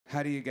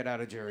How do you get out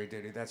of jury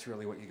duty? That's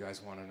really what you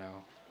guys want to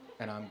know.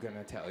 And I'm going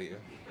to tell you.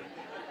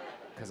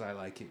 Because I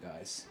like you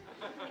guys.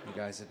 You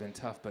guys have been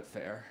tough but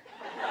fair.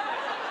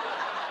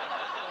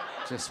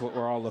 Just what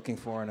we're all looking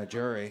for in a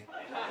jury.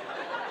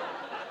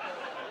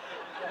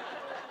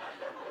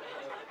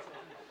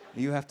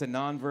 You have to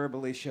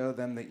non-verbally show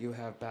them that you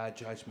have bad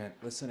judgment.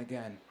 Listen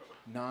again.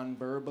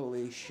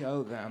 Non-verbally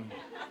show them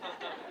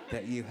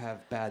that you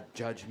have bad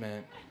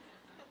judgment.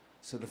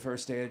 So the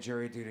first day of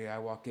jury duty, I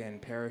walk in,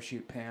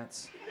 parachute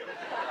pants,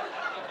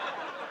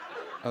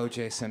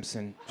 O.J.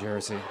 Simpson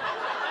jersey.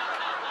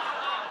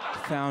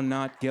 Found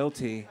not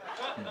guilty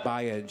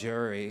by a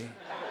jury.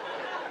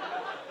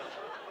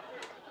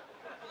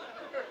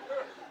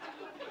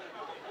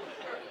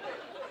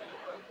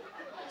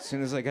 As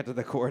soon as I get to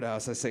the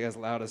courthouse, I say as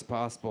loud as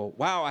possible,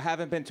 "Wow, I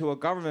haven't been to a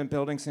government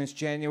building since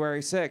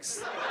January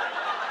 6th.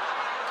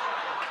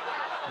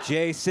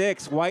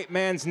 J6, white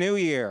man's new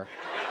year."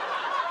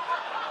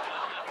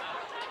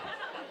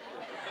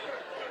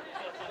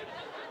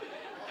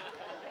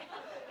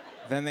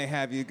 Then they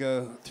have you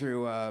go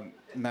through a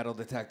metal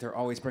detector.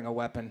 Always bring a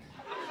weapon.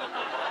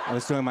 I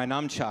was doing my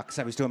nunchucks.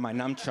 I was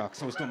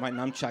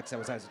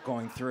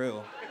going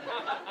through.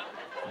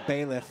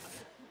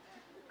 Bailiff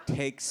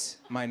takes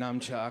my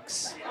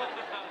nunchucks.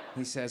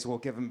 He says, "We'll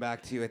give them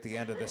back to you at the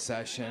end of the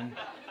session."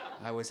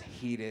 I was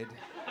heated.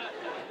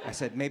 I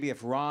said, maybe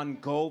if Ron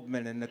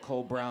Goldman and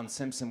Nicole Brown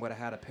Simpson would have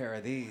had a pair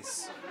of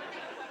these,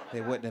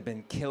 they wouldn't have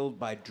been killed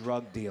by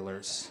drug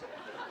dealers.